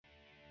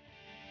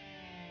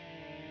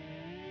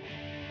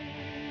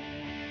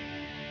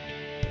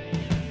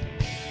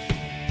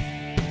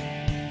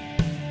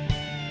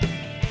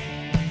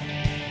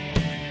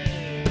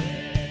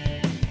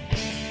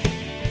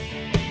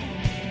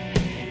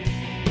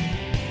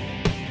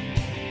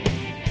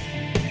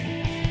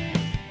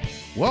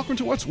Welcome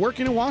to What's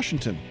Working in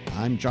Washington.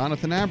 I'm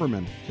Jonathan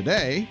Aberman.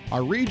 Today,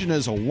 our region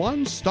is a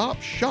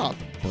one-stop shop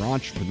for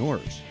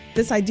entrepreneurs.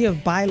 This idea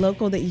of buy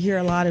local that you hear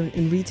a lot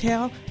in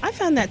retail, I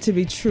found that to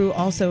be true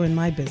also in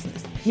my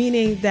business,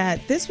 meaning that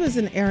this was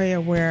an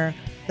area where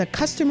the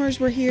customers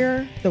were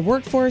here, the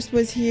workforce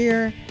was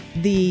here,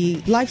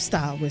 the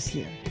lifestyle was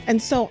here.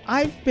 And so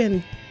I've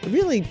been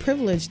really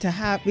privileged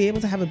to be able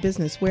to have a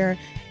business where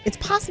it's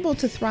possible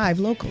to thrive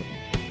locally.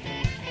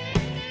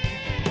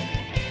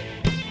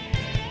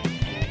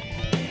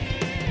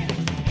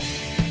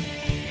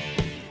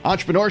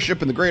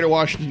 Entrepreneurship in the greater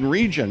Washington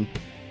region.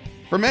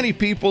 For many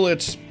people,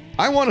 it's,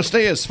 I want to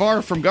stay as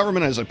far from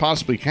government as I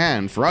possibly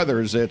can. For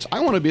others, it's, I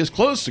want to be as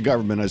close to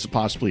government as I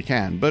possibly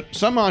can. But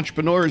some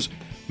entrepreneurs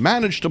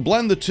manage to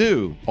blend the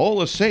two.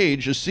 Ola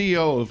Sage is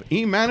CEO of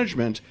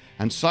eManagement,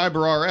 and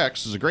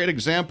CyberRx is a great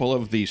example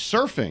of the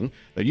surfing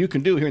that you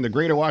can do here in the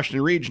greater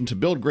Washington region to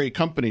build great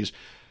companies.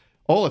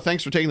 Ola,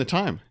 thanks for taking the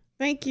time.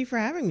 Thank you for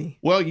having me.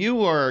 Well,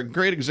 you are a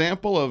great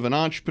example of an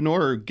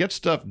entrepreneur who gets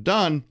stuff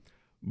done,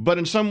 but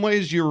in some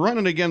ways you're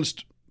running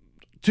against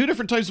two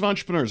different types of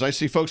entrepreneurs. I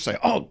see folks say,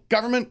 oh,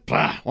 government,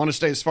 blah, want to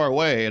stay as far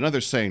away. And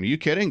others saying, are you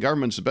kidding?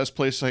 Government's the best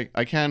place I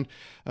can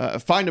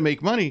find to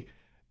make money.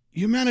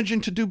 You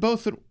managing to do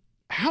both.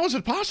 How is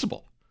it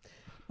possible?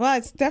 Well,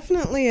 it's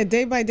definitely a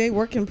day-by-day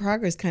work in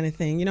progress kind of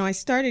thing. You know, I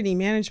started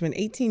eManagement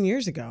 18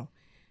 years ago.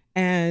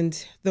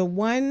 And the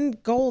one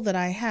goal that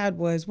I had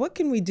was, what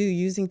can we do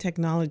using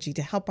technology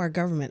to help our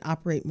government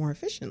operate more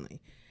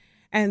efficiently?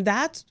 And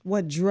that's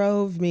what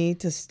drove me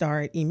to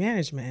start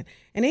eManagement.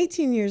 And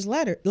 18 years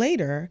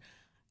later,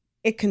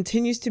 it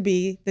continues to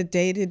be the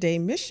day-to-day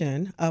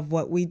mission of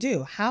what we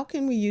do. How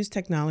can we use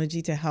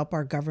technology to help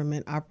our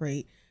government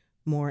operate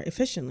more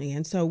efficiently?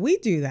 And so we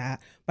do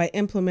that by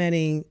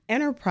implementing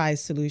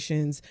enterprise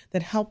solutions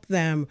that help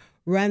them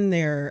run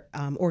their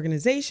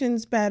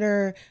organizations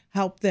better,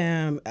 help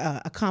them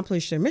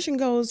accomplish their mission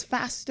goals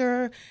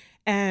faster,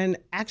 and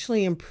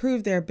actually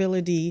improve their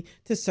ability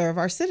to serve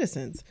our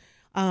citizens.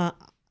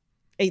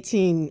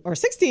 18 or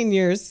 16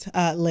 years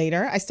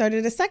later, I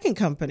started a second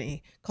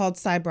company called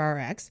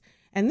CyberRx.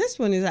 And this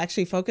one is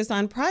actually focused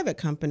on private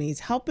companies,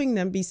 helping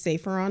them be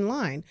safer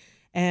online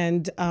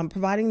and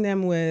providing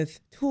them with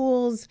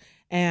tools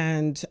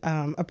and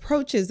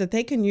approaches that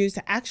they can use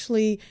to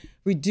actually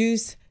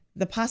reduce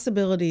the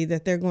possibility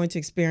that they're going to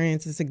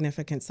experience a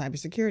significant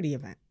cybersecurity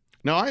event.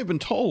 Now, I've been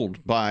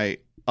told by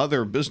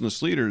other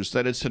business leaders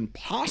that it's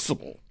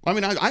impossible. I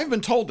mean, I've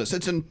been told this.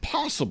 It's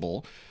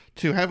impossible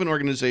to have an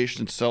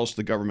organization that sells to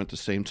the government at the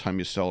same time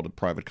you sell to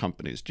private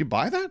companies. Do you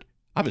buy that?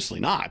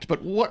 Obviously not.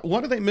 But what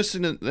are they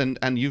missing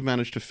and you've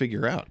managed to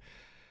figure out?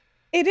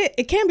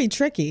 It can be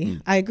tricky.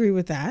 I agree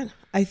with that.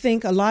 I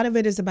think a lot of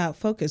it is about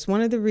focus.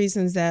 One of the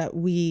reasons that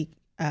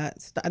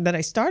that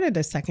I started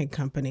a second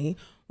company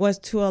was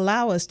to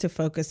allow us to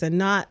focus and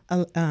not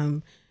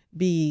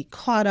be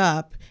caught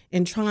up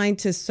in trying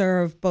to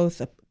serve both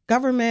the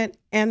government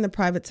and the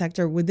private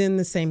sector within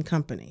the same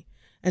company.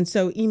 And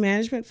so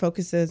eManagement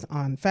focuses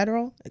on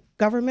federal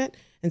government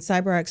and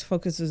CyberRx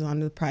focuses on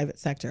the private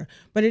sector.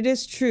 But it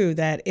is true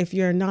that if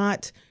you're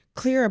not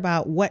clear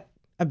about what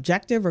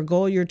objective or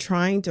goal you're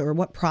trying to, or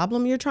what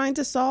problem you're trying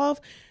to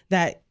solve,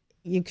 that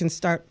you can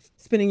start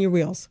spinning your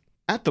wheels.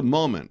 At the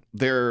moment,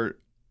 there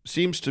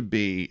seems to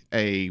be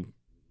a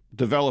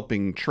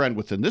developing trend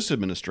within this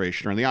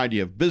administration, or the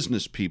idea of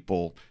business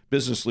people,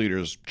 business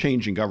leaders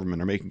changing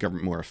government or making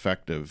government more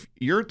effective.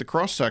 You're at the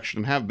cross section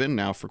and have been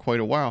now for quite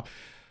a while.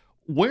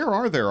 Where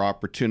are there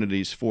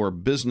opportunities for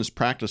business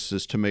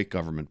practices to make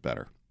government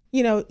better?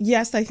 You know,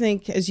 yes, I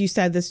think, as you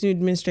said, this new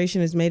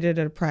administration has made it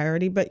a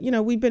priority. But, you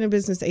know, we've been in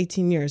business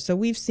 18 years. So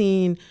we've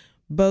seen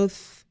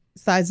both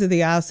sides of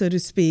the aisle, so to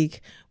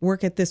speak,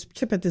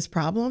 chip at this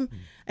problem.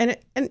 And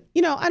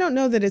you know, I don't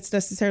know that it's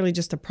necessarily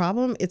just a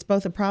problem. It's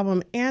both a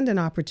problem and an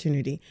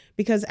opportunity.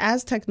 Because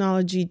as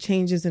technology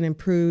changes and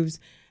improves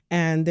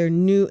and there are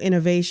new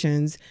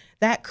innovations,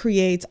 that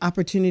creates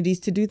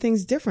opportunities to do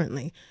things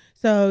differently.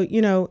 So,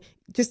 you know,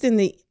 just in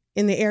the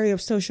area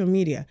of social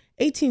media,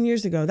 18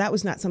 years ago, that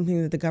was not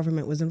something that the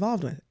government was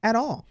involved with at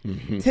all.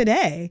 Mm-hmm.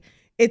 Today,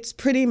 it's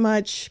pretty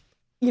much,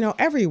 you know,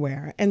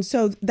 everywhere. And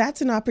so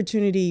that's an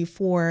opportunity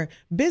for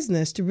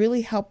business to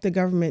really help the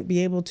government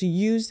be able to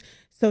use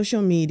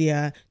social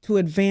media to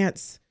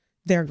advance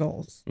their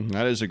goals.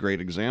 That is a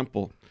great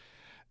example.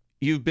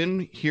 You've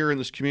been here in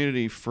this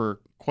community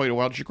for quite a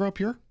while. Did you grow up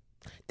here?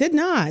 Did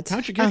not.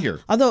 How'd you get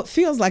here? Although it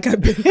feels like I've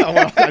been here.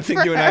 Well, I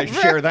think you and I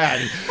share that.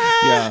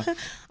 Yeah.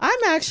 I'm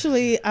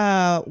actually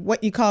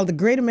what you call the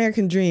Great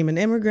American Dream, an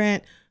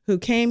immigrant who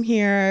came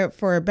here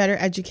for a better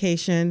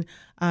education,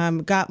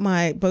 got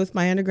both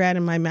my undergrad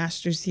and my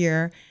master's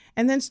here,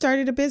 and then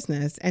started a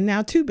business, and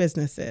now two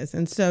businesses.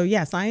 And so,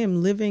 yes, I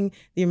am living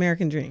the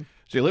American dream.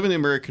 So you're living the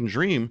American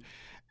dream.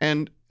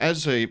 And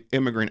as an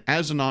immigrant,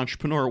 as an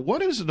entrepreneur,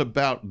 what is it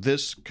about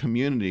this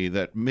community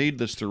that made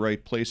this the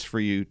right place for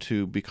you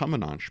to become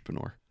an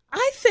entrepreneur?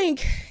 I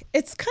think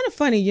it's kind of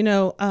funny, you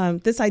know,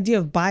 this idea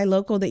of buy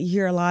local that you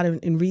hear a lot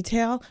in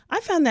retail. I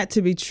found that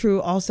to be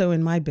true also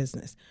in my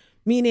business,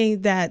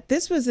 meaning that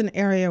this was an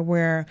area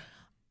where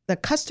the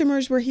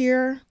customers were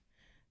here,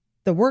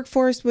 the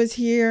workforce was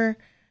here,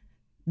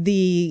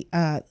 the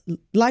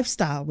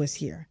lifestyle was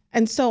here.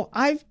 And so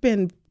I've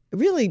been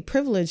really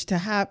privileged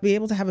to be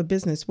able to have a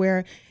business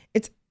where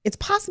it's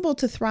possible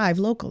to thrive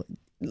local.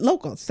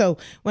 So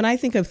when I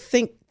think of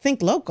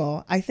think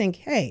local, I think,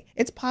 hey,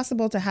 it's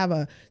possible to have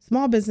a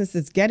small business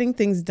that's getting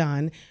things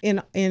done.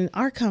 In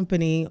our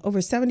company, over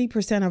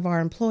 70% of our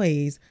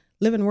employees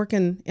live and work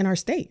in our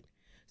state.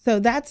 So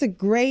that's a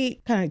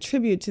great kind of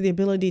tribute to the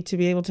ability to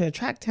be able to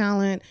attract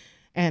talent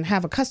and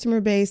have a customer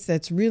base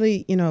that's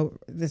really,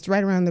 that's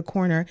right around the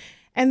corner.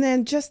 And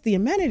then just the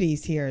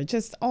amenities here,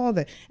 just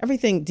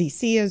everything.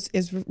 DC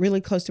is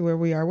really close to where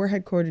we are. We're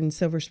headquartered in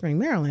Silver Spring,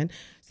 Maryland.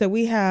 So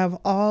we have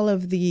all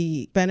of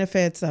the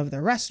benefits of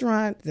the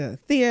restaurant, the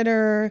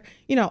theater,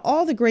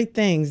 all the great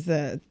things,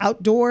 the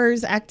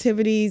outdoors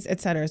activities, et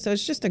cetera. So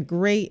it's just a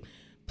great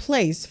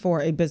place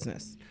for a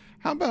business.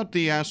 How about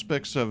the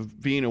aspects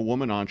of being a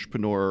woman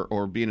entrepreneur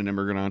or being an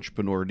immigrant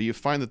entrepreneur? Do you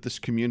find that this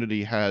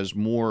community has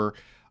more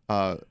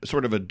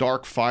sort of a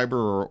dark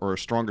fiber or a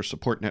stronger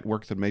support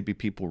network than maybe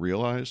people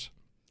realize?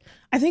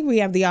 I think we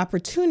have the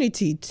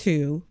opportunity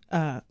to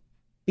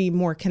be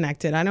more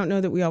connected. I don't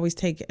know that we always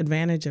take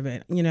advantage of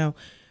it.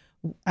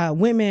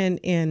 Women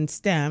in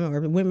STEM or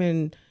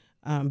women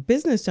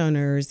business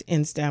owners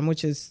in STEM,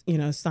 which is,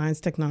 science,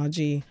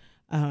 technology,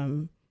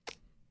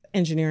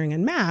 engineering,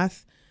 and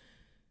math,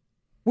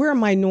 we're a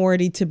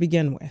minority to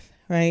begin with,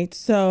 right?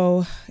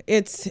 So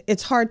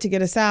it's hard to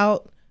get us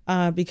out.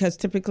 Because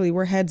typically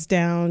we're heads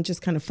down,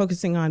 just kind of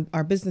focusing on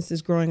our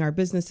businesses, growing our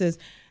businesses.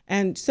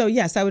 And so,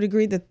 yes, I would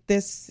agree that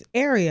this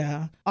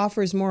area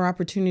offers more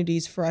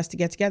opportunities for us to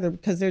get together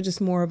because there's just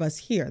more of us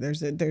here.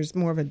 There's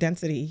more of a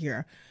density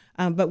here,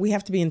 but we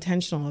have to be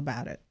intentional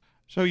about it.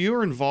 So you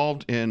were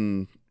involved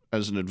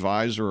as an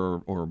advisor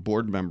or a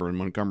board member in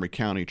Montgomery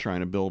County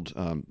trying to build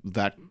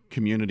that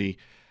community.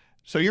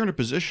 So you're in a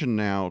position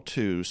now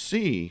to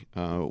see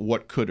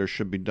what could or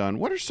should be done.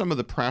 What are some of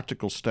the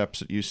practical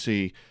steps that you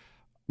see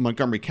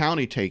Montgomery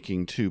County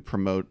taking to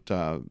promote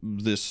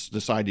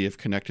this idea of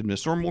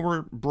connectedness, or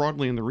more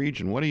broadly in the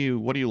region? What are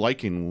you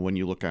liking when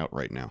you look out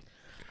right now?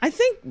 I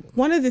think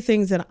one of the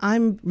things that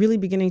I'm really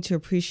beginning to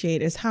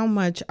appreciate is how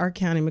much our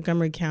county,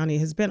 Montgomery County,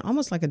 has been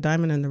almost like a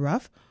diamond in the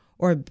rough,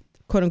 or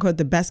quote unquote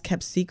the best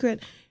kept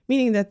secret,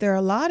 meaning that there are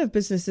a lot of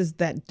businesses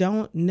that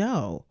don't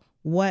know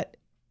what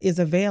is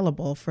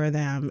available for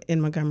them in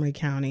Montgomery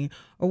County,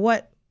 or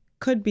what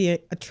could be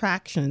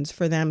attractions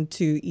for them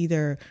to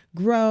either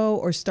grow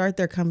or start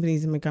their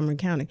companies in Montgomery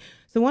County.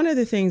 So one of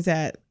the things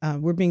that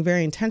we're being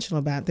very intentional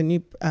about, the new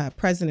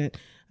president,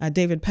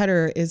 David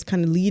Petter, is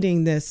kind of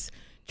leading this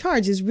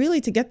charge, is really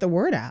to get the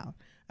word out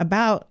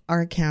about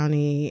our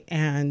county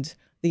and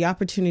the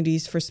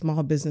opportunities for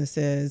small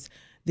businesses,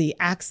 the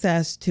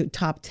access to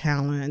top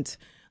talent,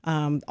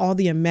 all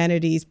the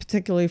amenities,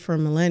 particularly for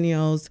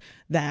millennials,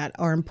 that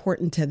are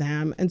important to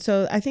them. And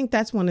so I think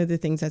that's one of the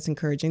things that's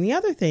encouraging. The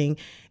other thing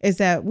is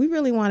that we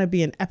really want to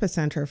be an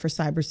epicenter for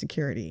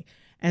cybersecurity.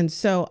 And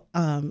so,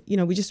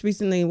 we just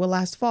recently,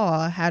 last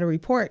fall, had a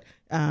report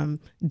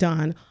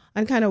done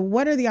on kind of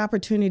what are the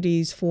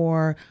opportunities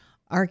for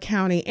our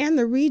county and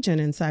the region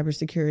in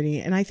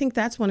cybersecurity. And I think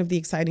that's one of the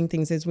exciting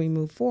things as we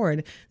move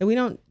forward, that we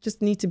don't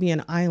just need to be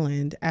an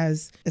island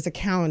as a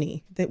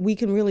county, that we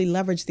can really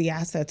leverage the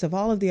assets of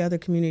all of the other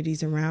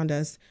communities around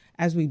us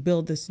as we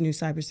build this new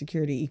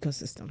cybersecurity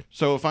ecosystem.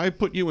 So if I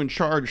put you in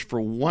charge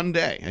for one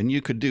day and you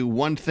could do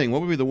one thing,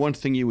 what would be the one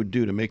thing you would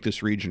do to make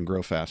this region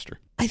grow faster?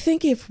 I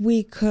think if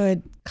we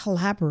could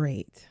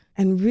collaborate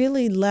and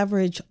really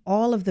leverage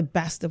all of the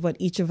best of what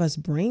each of us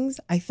brings,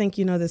 I think,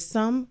 the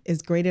sum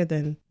is greater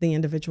than the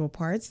individual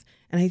parts.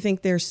 And I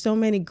think there's so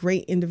many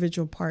great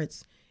individual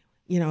parts,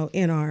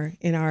 in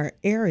our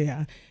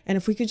area. And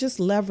if we could just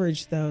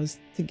leverage those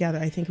together,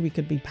 I think we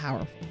could be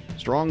powerful.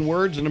 Strong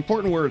words and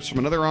important words from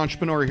another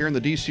entrepreneur here in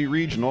the DC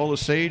region, Ola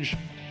Sage.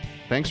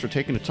 Thanks for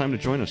taking the time to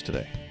join us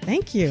today.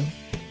 Thank you.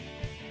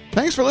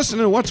 Thanks for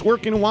listening to What's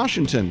Working in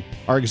Washington.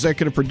 Our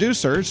executive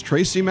producer is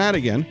Tracy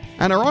Madigan,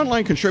 and our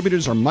online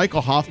contributors are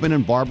Michael Hoffman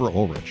and Barbara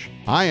Ulrich.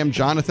 I am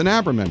Jonathan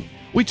Aberman.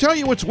 We tell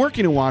you what's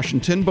working in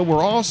Washington, but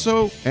we're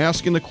also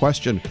asking the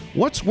question,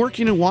 what's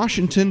working in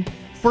Washington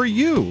for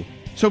you?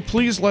 So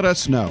please let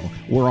us know.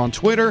 We're on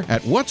Twitter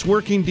at What's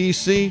Working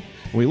DC,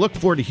 and we look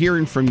forward to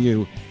hearing from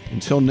you.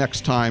 Until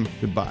next time,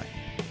 goodbye.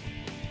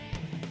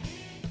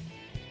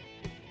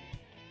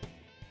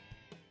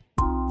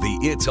 The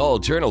It's All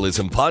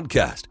Journalism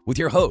podcast with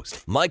your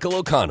host, Michael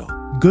O'Connell.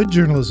 Good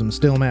journalism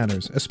still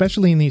matters,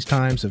 especially in these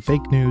times of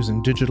fake news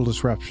and digital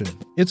disruption.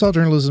 It's All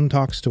Journalism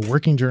talks to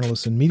working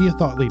journalists and media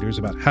thought leaders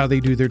about how they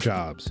do their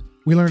jobs.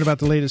 We learn about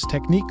the latest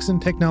techniques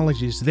and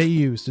technologies they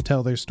use to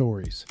tell their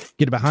stories.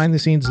 Get a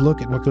behind-the-scenes look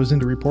at what goes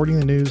into reporting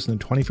the news in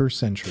the 21st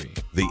century.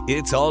 The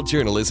It's All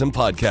Journalism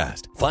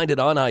podcast. Find it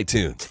on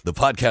iTunes, the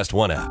Podcast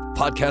One app,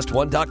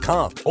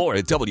 podcastone.com, or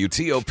at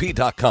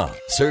WTOP.com.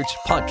 Search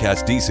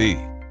Podcast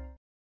DC.